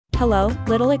Hello,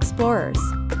 little explorers.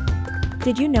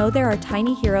 Did you know there are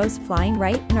tiny heroes flying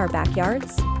right in our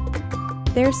backyards?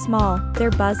 They're small,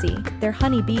 they're buzzy, they're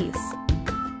honeybees.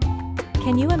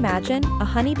 Can you imagine, a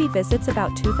honeybee visits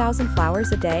about 2,000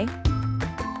 flowers a day?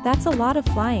 That's a lot of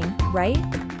flying, right?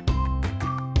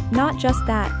 Not just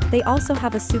that, they also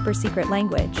have a super secret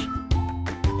language.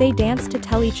 They dance to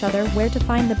tell each other where to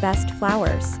find the best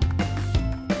flowers.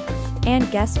 And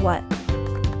guess what?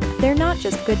 They're not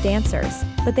just good dancers,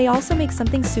 but they also make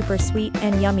something super sweet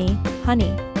and yummy,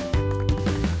 honey.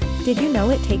 Did you know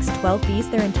it takes 12 bees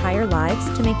their entire lives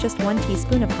to make just 1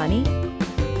 teaspoon of honey?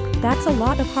 That's a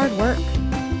lot of hard work.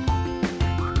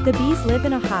 The bees live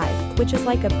in a hive, which is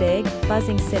like a big,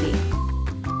 buzzing city.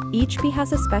 Each bee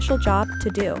has a special job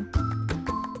to do.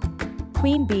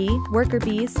 Queen bee, worker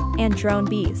bees, and drone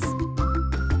bees.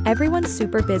 Everyone's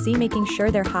super busy making sure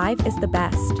their hive is the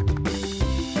best.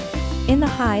 In the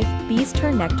hive, bees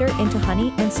turn nectar into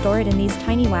honey and store it in these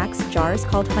tiny wax jars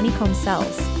called honeycomb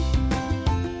cells.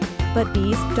 But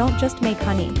bees don't just make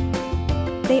honey.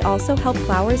 They also help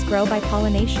flowers grow by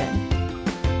pollination.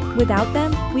 Without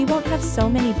them, we won't have so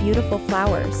many beautiful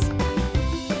flowers.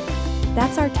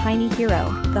 That's our tiny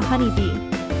hero, the honeybee.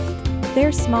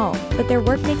 They're small, but their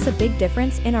work makes a big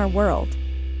difference in our world.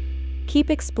 Keep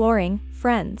exploring,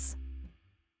 friends.